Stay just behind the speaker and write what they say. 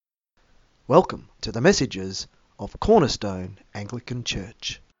Welcome to the messages of Cornerstone Anglican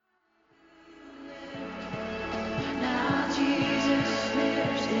Church.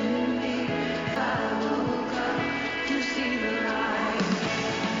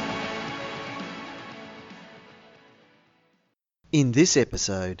 In this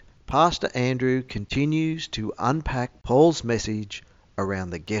episode, Pastor Andrew continues to unpack Paul's message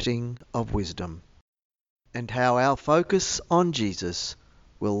around the getting of wisdom and how our focus on Jesus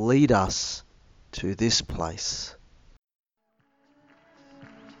will lead us to this place.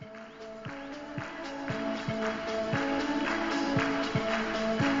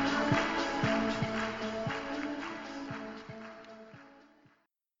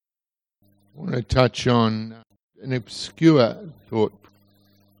 I want to touch on an obscure thought,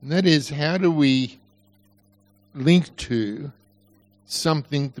 and that is, how do we link to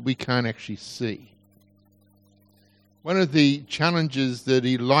something that we can't actually see? One of the challenges that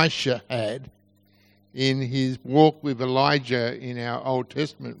Elisha had in his walk with Elijah in our Old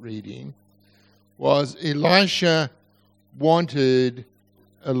Testament reading was Elisha wanted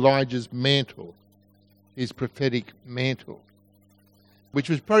Elijah's mantle, his prophetic mantle, which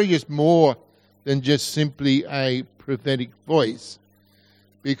was probably just more than just simply a prophetic voice,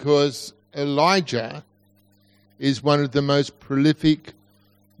 because Elijah is one of the most prolific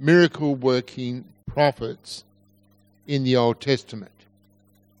miracle-working prophets in the Old Testament.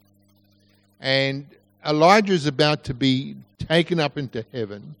 And Elijah is about to be taken up into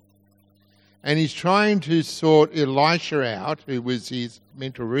heaven, and he's trying to sort Elisha out, who was his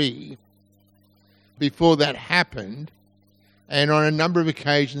mentoree, before that happened, and on a number of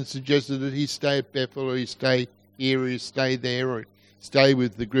occasions suggested that he stay at Bethel, or he stay here, or he stay there, or stay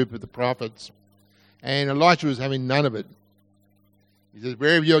with the group of the prophets. And Elisha was having none of it. He says,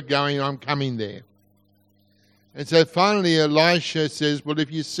 wherever you're going, I'm coming there. And so finally Elisha says, well,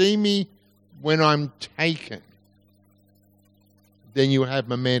 if you see me when I'm taken, then you'll have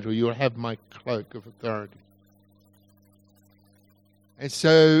my mantle, you'll have my cloak of authority. And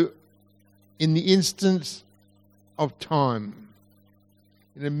so in the instance of time,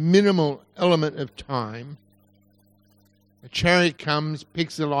 in a minimal element of time, a chariot comes,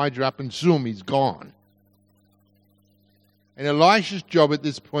 picks Elijah up, and zoom, he's gone. And Elisha's job at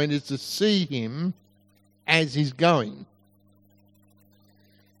this point is to see him as he's going.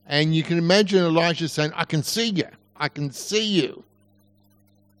 And you can imagine Elisha saying, I can see you, I can see you.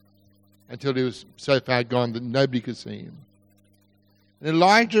 Until he was so far gone that nobody could see him. And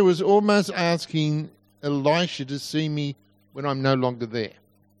Elijah was almost asking Elisha to see me when I'm no longer there.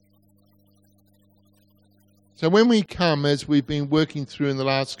 So when we come, as we've been working through in the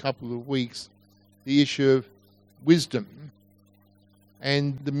last couple of weeks, the issue of wisdom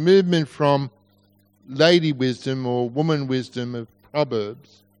and the movement from lady wisdom or woman wisdom of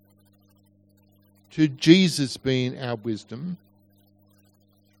Proverbs to Jesus being our wisdom,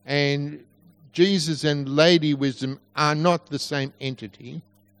 and Jesus and lady wisdom are not the same entity,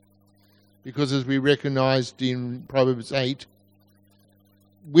 because as we recognized in Proverbs 8,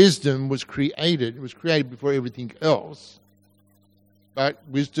 wisdom was created. It was created before everything else. But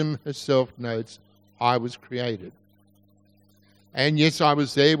wisdom herself notes, I was created. And yes, I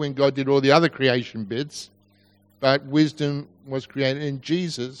was there when God did all the other creation bits, but wisdom was created. And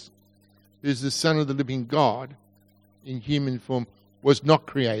Jesus, who's the Son of the living God in human form, was not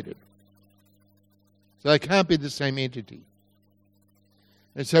created. So they can't be the same entity.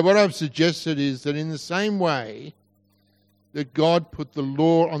 And so what I've suggested is that in the same way that God put the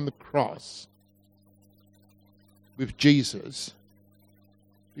law on the cross with Jesus,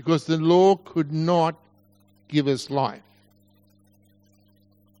 because the law could not give us life.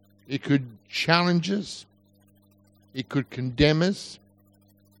 It could challenge us, it could condemn us,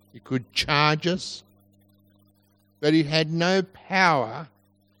 it could charge us, but it had no power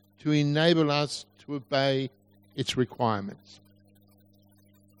to enable us to obey its requirements.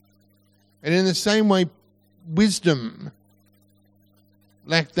 And in the same way, wisdom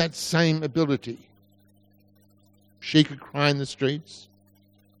lacked that same ability. She could cry in the streets.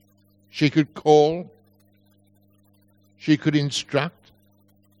 She could call. She could instruct.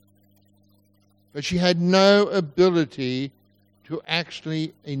 But she had no ability to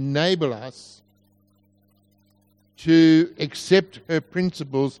actually enable us to accept her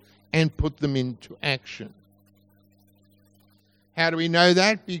principles and put them into action. How do we know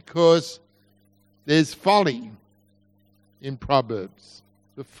that? Because there's folly in Proverbs.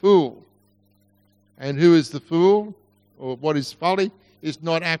 The fool. And who is the fool? Or what is folly? Is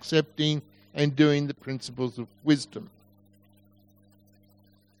not accepting and doing the principles of wisdom.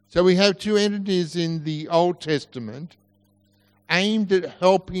 So we have two entities in the Old Testament aimed at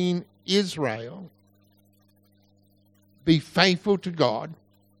helping Israel be faithful to God,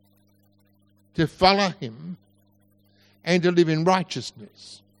 to follow him, and to live in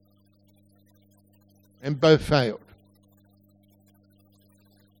righteousness. And both failed.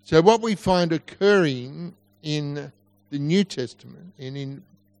 So what we find occurring in the New Testament and in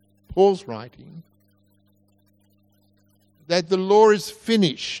Paul's writing, that the law is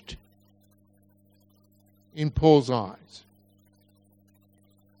finished in Paul's eyes.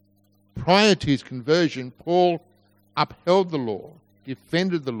 Prior to his conversion, Paul upheld the law,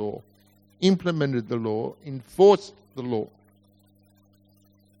 defended the law, implemented the law, enforced the law.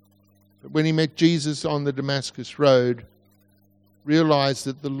 But when he met Jesus on the Damascus Road, realized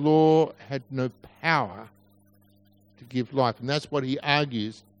that the law had no power to give life. And that's what he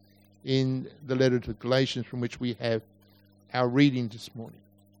argues in the letter to Galatians, from which we have our reading this morning.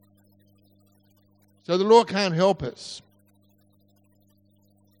 So the law can't help us.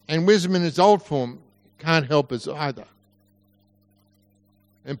 And wisdom in its old form can't help us either.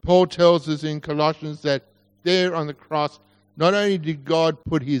 And Paul tells us in Colossians that there on the cross, not only did God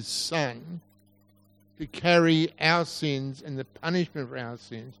put his Son to carry our sins and the punishment for our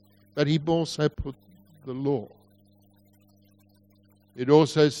sins, but he also put the law. It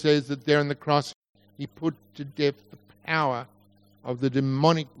also says that there on the cross, he put to death the power of the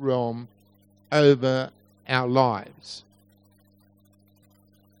demonic realm over our lives.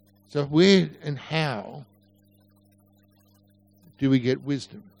 So where and how do we get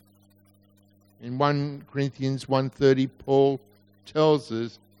wisdom? In 1 Corinthians 1:30, Paul tells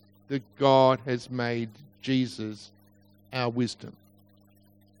us that God has made Jesus our wisdom.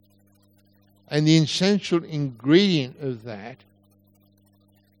 And the essential ingredient of that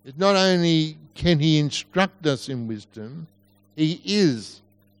is not only can he instruct us in wisdom, he is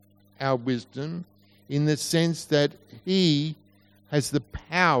our wisdom in the sense that he has the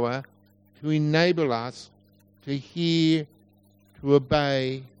power to enable us to hear, to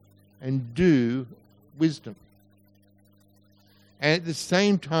obey, and do wisdom. And at the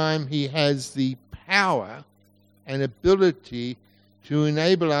same time, he has the power and ability to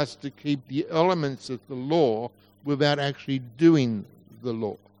enable us to keep the elements of the law without actually doing the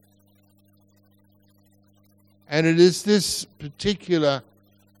law. And it is this particular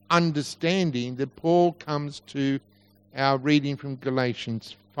understanding that Paul comes to our reading from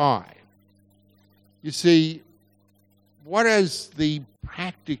Galatians 5. You see, what is the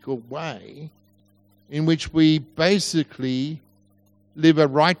practical way in which we basically live a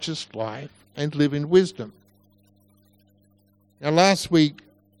righteous life and live in wisdom? Now, last week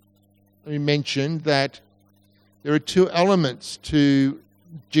we mentioned that there are two elements to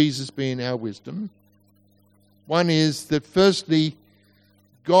Jesus being our wisdom. One is that firstly,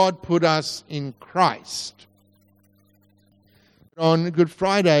 God put us in Christ. On Good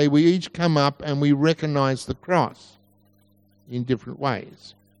Friday, we each come up and we recognize the cross in different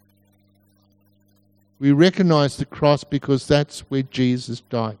ways. We recognize the cross because that's where Jesus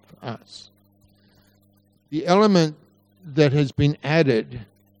died for us. The element that has been added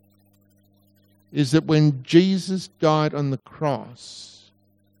is that when Jesus died on the cross,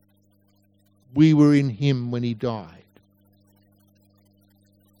 we were in him when he died.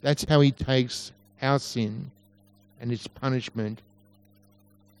 That's how he takes our sin and its punishment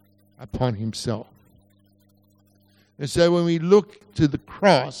upon himself. And so when we look to the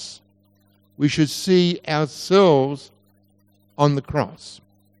cross, we should see ourselves on the cross.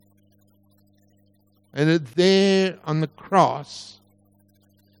 And that there on the cross,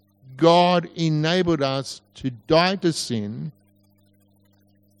 God enabled us to die to sin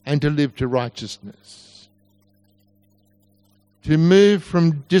and to live to righteousness. To move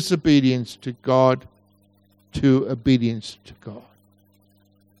from disobedience to God to obedience to God.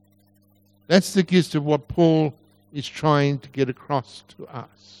 That's the gist of what Paul is trying to get across to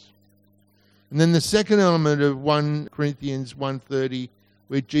us. And then the second element of 1 Corinthians 1:30,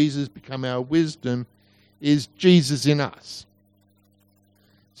 where Jesus become our wisdom, is Jesus in us.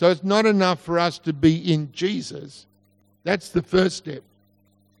 So it's not enough for us to be in Jesus. That's the first step.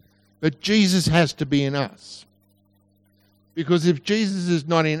 But Jesus has to be in us. Because if Jesus is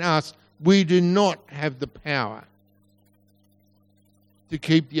not in us, we do not have the power to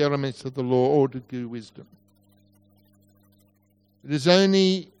keep the elements of the law or to do wisdom. It is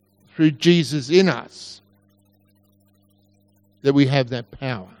only through Jesus in us that we have that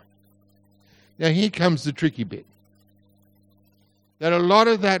power. Now here comes the tricky bit. That a lot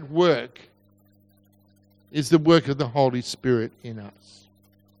of that work is the work of the Holy Spirit in us.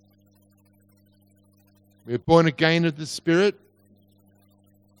 We're born again of the Spirit,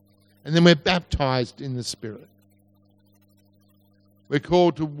 and then we're baptized in the Spirit. We're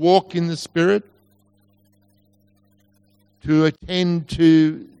called to walk in the Spirit, to attend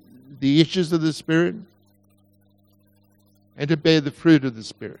to the issues of the Spirit, and to bear the fruit of the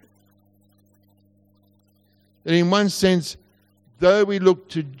Spirit. That in one sense, though we look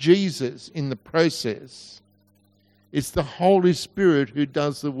to Jesus in the process, it's the Holy Spirit who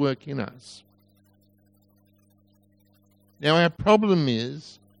does the work in us. Now our problem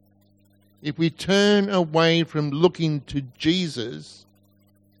is, if we turn away from looking to Jesus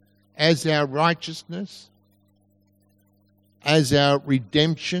as our righteousness, as our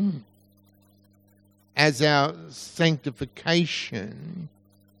redemption, as our sanctification,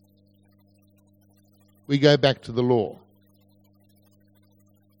 we go back to the law.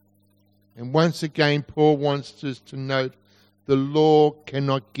 And once again, Paul wants us to note the law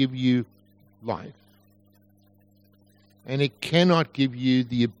cannot give you life. And it cannot give you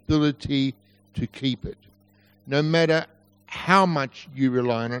the ability to keep it. No matter how much you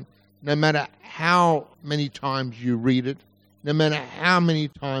rely on it, no matter how many times you read it, no matter how many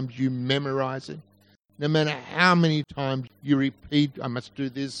times you memorize it, no matter how many times you repeat, I must do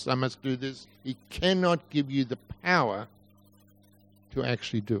this, I must do this, it cannot give you the power to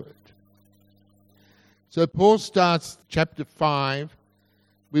actually do it. So Paul starts chapter 5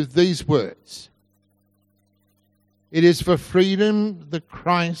 with these words. It is for freedom that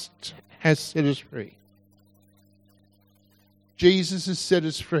Christ has set us free. Jesus has set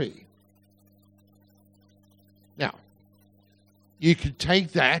us free. Now, you could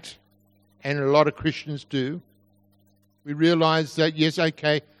take that, and a lot of Christians do. We realize that, yes,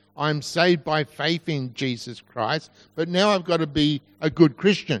 okay, I'm saved by faith in Jesus Christ, but now I've got to be a good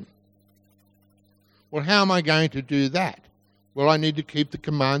Christian. Well, how am I going to do that? Well, I need to keep the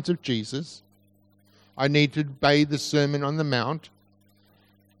commands of Jesus. I need to obey the Sermon on the Mount.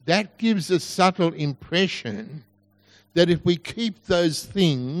 That gives a subtle impression that if we keep those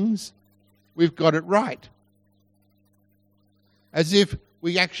things, we've got it right. As if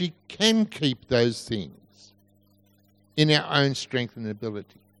we actually can keep those things in our own strength and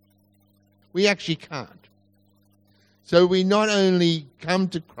ability. We actually can't. So we not only come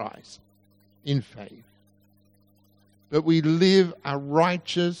to Christ in faith, but we live a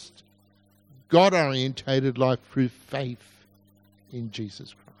righteous, God-orientated life through faith in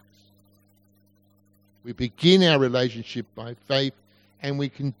Jesus Christ. We begin our relationship by faith, and we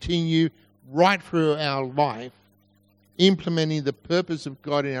continue right through our life implementing the purpose of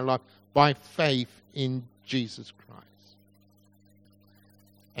God in our life by faith in Jesus Christ.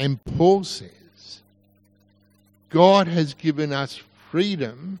 And Paul says, God has given us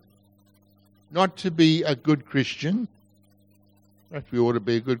freedom not to be a good Christian. We ought to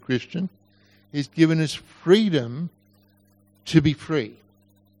be a good Christian. He's given us freedom to be free.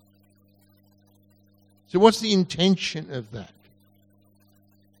 So what's the intention of that?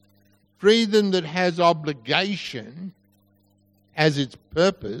 Freedom that has obligation as its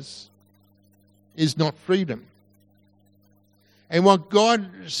purpose is not freedom. And what God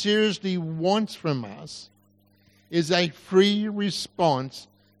seriously wants from us is a free response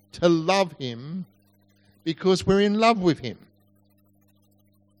to love Him because we're in love with Him.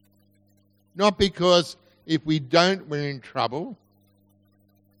 Not because if we don't, we're in trouble,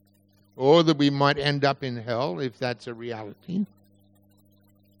 or that we might end up in hell, if that's a reality.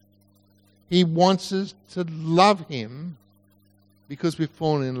 He wants us to love Him because we've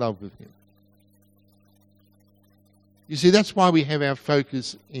fallen in love with Him. You see, that's why we have our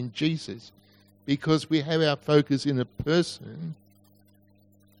focus in Jesus, because we have our focus in a person,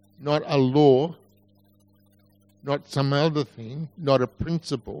 not a law, not some other thing, not a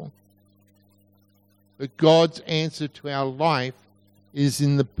principle. But God's answer to our life is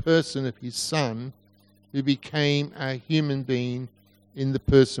in the person of His Son, who became a human being in the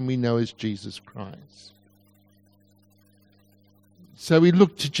person we know as Jesus Christ. So we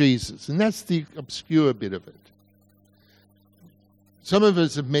look to Jesus, and that's the obscure bit of it. Some of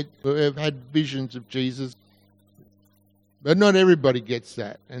us have had visions of Jesus, but not everybody gets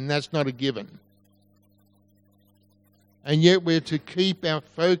that, and that's not a given. And yet we're to keep our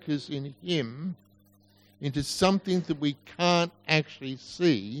focus in Him into something that we can't actually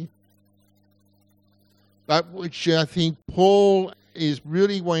see, but which I think Paul is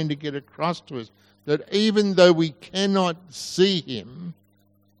really wanting to get across to us, that even though we cannot see Him,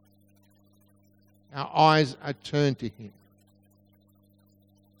 our eyes are turned to Him.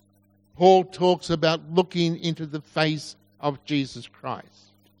 Paul talks about looking into the face of Jesus Christ.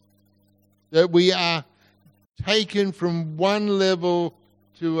 That we are taken from one level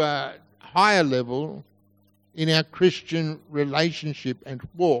to a higher level in our Christian relationship and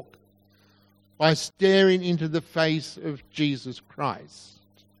walk by staring into the face of Jesus Christ,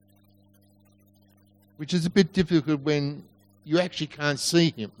 which is a bit difficult when you actually can't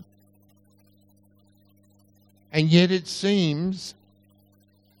see him. And yet it seems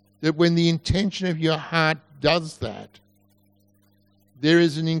that when the intention of your heart does that, there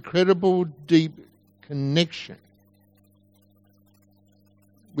is an incredible deep connection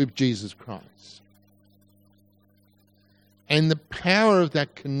with Jesus Christ. And the power of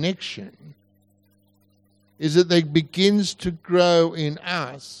that connection is that it begins to grow in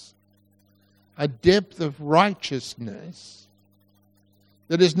us a depth of righteousness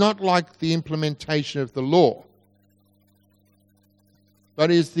that is not like the implementation of the law, but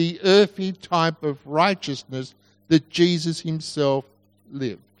is the earthy type of righteousness that Jesus himself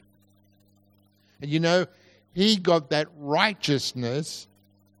lived. And you know, he got that righteousness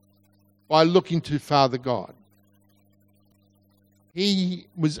by looking to Father God. He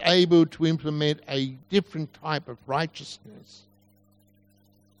was able to implement a different type of righteousness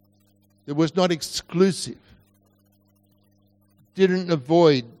that was not exclusive, didn't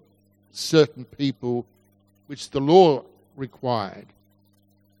avoid certain people which the law required.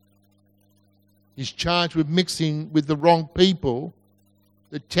 He's charged with mixing with the wrong people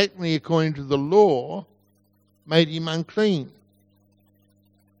that technically, according to the law, made him unclean.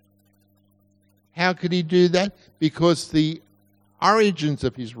 How could he do that? Because the origins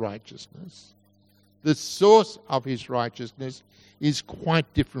of his righteousness, the source of his righteousness, is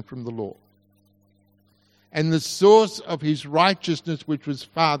quite different from the law. And the source of his righteousness, which was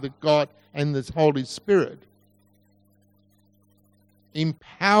Father God and the Holy Spirit,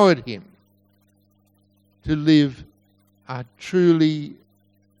 empowered him to live a truly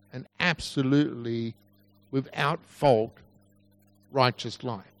and absolutely without fault righteous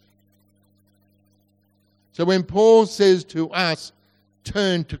life. So when Paul says to us,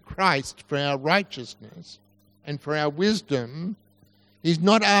 turn to Christ for our righteousness and for our wisdom, he's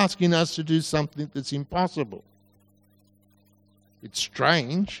not asking us to do something that's impossible. It's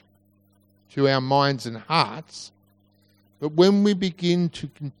strange to our minds and hearts, but when we begin to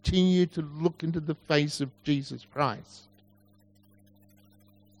continue to look into the face of Jesus Christ,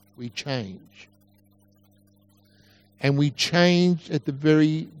 we change. And we change at the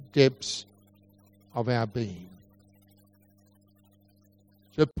very depths of our being.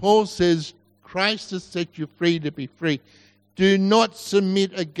 So Paul says, Christ has set you free to be free. Do not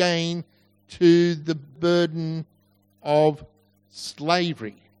submit again to the burden of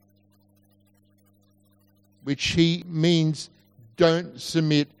slavery, which he means don't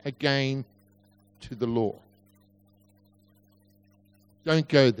submit again to the law. Don't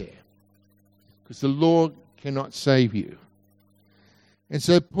go there, because the law cannot save you. And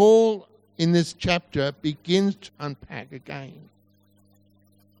so Paul, in this chapter, begins to unpack again,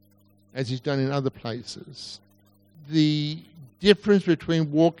 as he's done in other places, the difference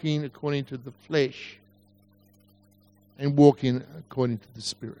between walking according to the flesh and walking according to the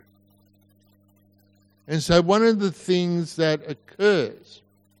Spirit. And so one of the things that occurs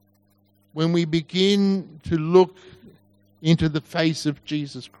when we begin to look into the face of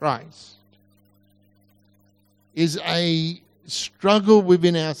Jesus Christ is a struggle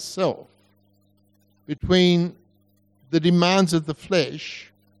within ourselves between the demands of the flesh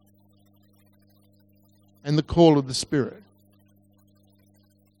and the call of the Spirit.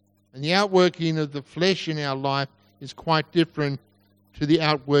 And the outworking of the flesh in our life is quite different to the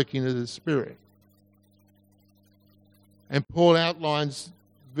outworking of the Spirit. And Paul outlines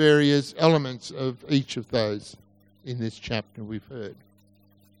various elements of each of those in this chapter we've heard.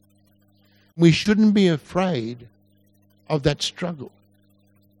 We shouldn't be afraid of that struggle.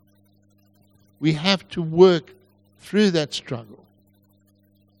 We have to work through that struggle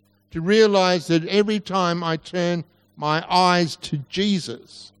to realize that every time I turn my eyes to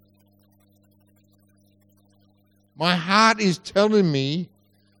Jesus, my heart is telling me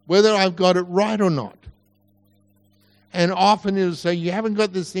whether I've got it right or not. And often it'll say, you haven't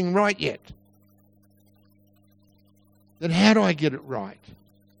got this thing right yet. Then how do I get it right?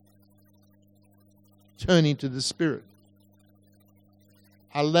 Turning to the Spirit.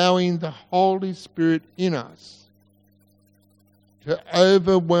 Allowing the Holy Spirit in us to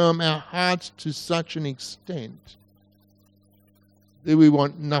overwhelm our hearts to such an extent that we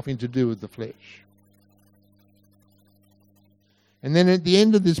want nothing to do with the flesh. And then at the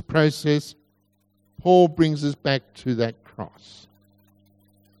end of this process, Paul brings us back to that cross.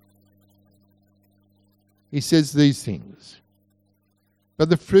 He says these things. But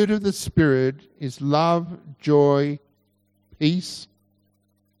the fruit of the Spirit is love, joy, peace,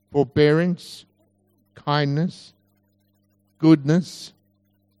 forbearance, kindness, goodness,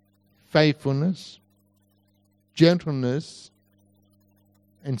 faithfulness, gentleness,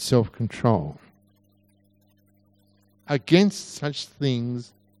 and self-control. Against such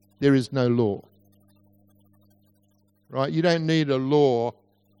things, there is no law. Right? You don't need a law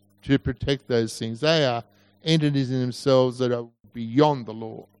to protect those things. They are entities in themselves that are beyond the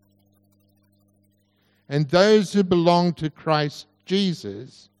law. And those who belong to Christ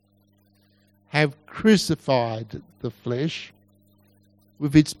Jesus have crucified the flesh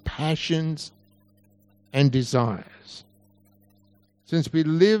with its passions and desires. Since we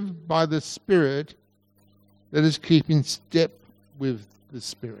live by the Spirit, let us keep in step with the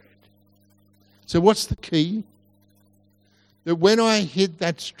Spirit. So what's the key? That when I hit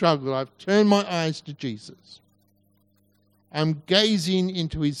that struggle, I've turned my eyes to Jesus. I'm gazing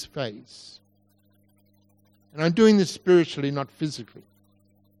into his face. And I'm doing this spiritually, not physically.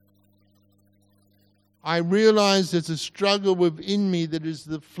 I realize there's a struggle within me that is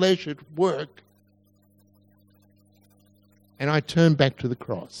the flesh at work. And I turn back to the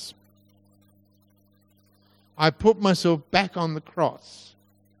cross. I put myself back on the cross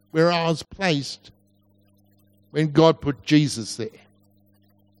where I was placed when God put Jesus there.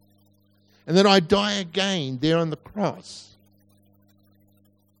 And then I die again there on the cross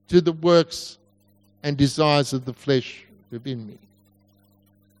to the works and desires of the flesh within me.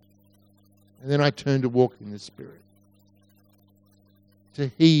 And then I turn to walk in the Spirit, to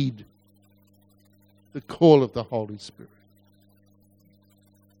heed the call of the Holy Spirit,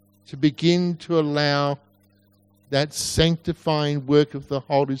 to begin to allow that sanctifying work of the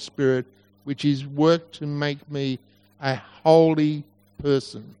Holy Spirit, which is work to make me a holy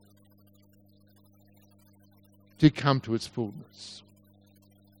person, to come to its fullness.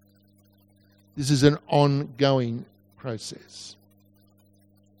 This is an ongoing process.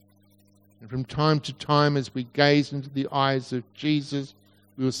 And from time to time, as we gaze into the eyes of Jesus,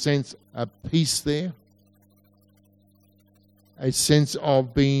 we will sense a peace there, a sense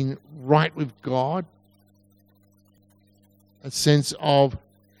of being right with God, a sense of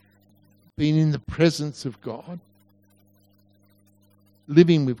being in the presence of God,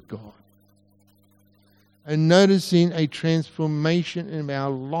 living with God, and noticing a transformation in our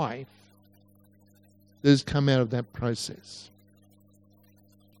life that has come out of that process.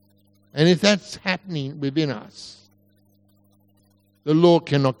 And if that's happening within us, the law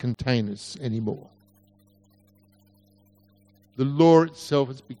cannot contain us anymore. The law itself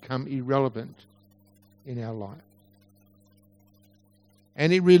has become irrelevant in our life.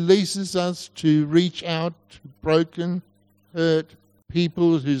 And it releases us to reach out to broken, hurt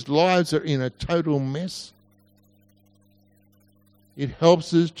people whose lives are in a total mess. It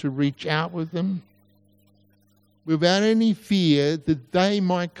helps us to reach out with them without any fear that they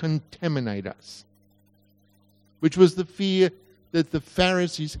might contaminate us, which was the fear that the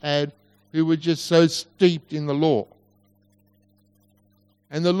Pharisees had, who were just so steeped in the law.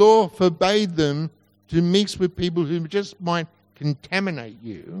 And the law forbade them to mix with people who just might contaminate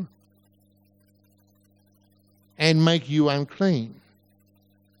you and make you unclean.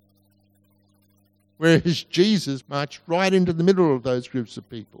 Whereas Jesus marched right into the middle of those groups of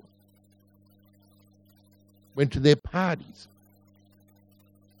people, went to their parties,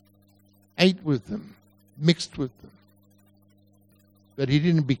 ate with them, mixed with them. But he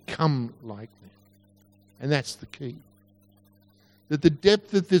didn't become like them. And that's the key. That the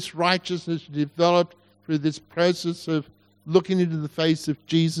depth of this righteousness developed through this process of looking into the face of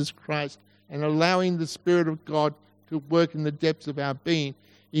Jesus Christ and allowing the Spirit of God to work in the depths of our being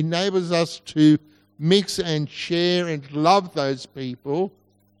enables us to mix and share and love those people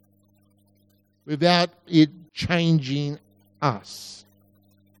without it changing us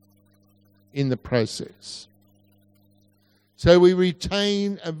in the process. So we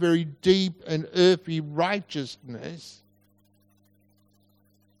retain a very deep and earthy righteousness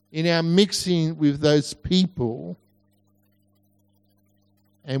in our mixing with those people,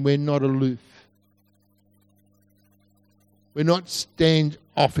 and we're not aloof. We're not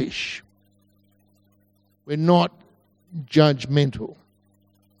standoffish. We're not judgmental.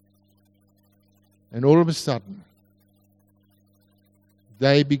 And all of a sudden,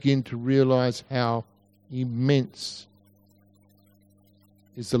 they begin to realize how immense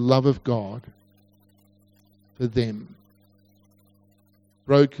is the love of God for them.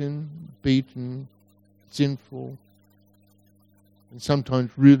 Broken, beaten, sinful, and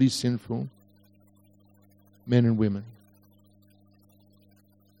sometimes really sinful men and women.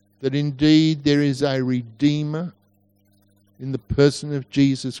 That indeed there is a Redeemer in the person of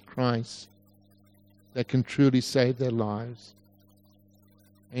Jesus Christ that can truly save their lives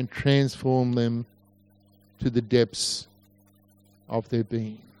and transform them to the depths of their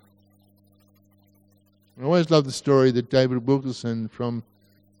being. I always love the story that David Wilkerson from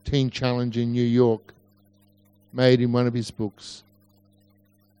Teen Challenge in New York made in one of his books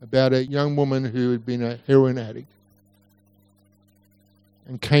about a young woman who had been a heroin addict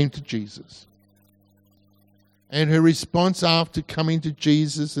and came to Jesus. And her response after coming to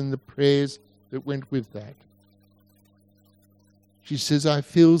Jesus and the prayers that went with that, she says, I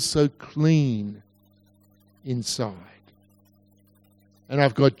feel so clean inside. And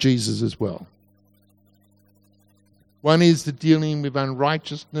I've got Jesus as well. One is the dealing with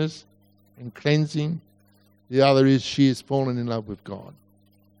unrighteousness and cleansing. The other is she has fallen in love with God.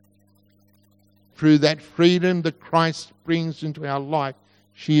 Through that freedom that Christ brings into our life,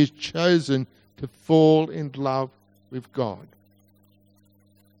 she has chosen to fall in love with God.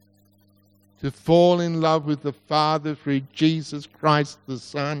 To fall in love with the Father through Jesus Christ the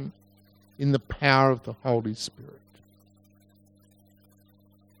Son in the power of the Holy Spirit.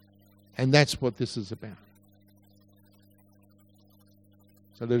 And that's what this is about.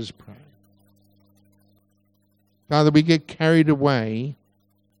 So let us pray. Father, we get carried away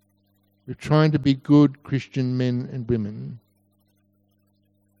with trying to be good Christian men and women,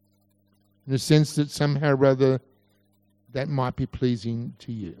 in the sense that somehow or other that might be pleasing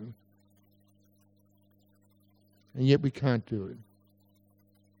to you. And yet we can't do it.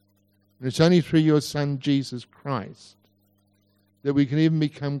 And it's only through your Son, Jesus Christ, that we can even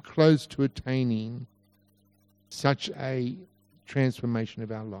become close to attaining such a transformation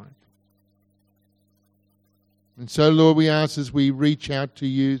of our life. And so, Lord, we ask as we reach out to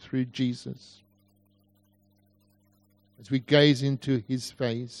you through Jesus, as we gaze into his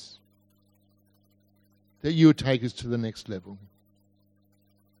face, that you would take us to the next level.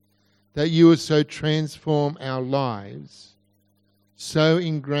 That you would so transform our lives, so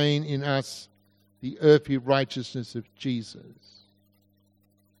ingrain in us the earthly righteousness of Jesus,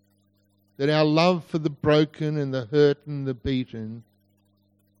 that our love for the broken and the hurt and the beaten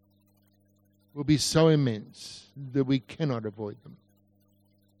will be so immense that we cannot avoid them.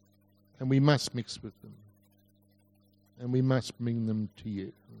 And we must mix with them. And we must bring them to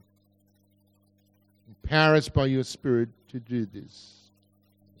you. Empower us by your Spirit to do this.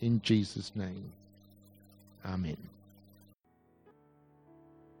 In Jesus' name. Amen.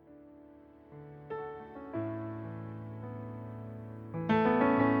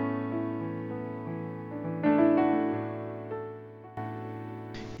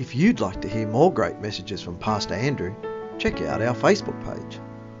 If you'd like to hear more great messages from Pastor Andrew, check out our Facebook page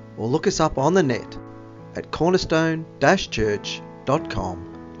or look us up on the net at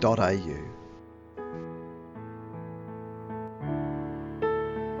cornerstone-church.com.au.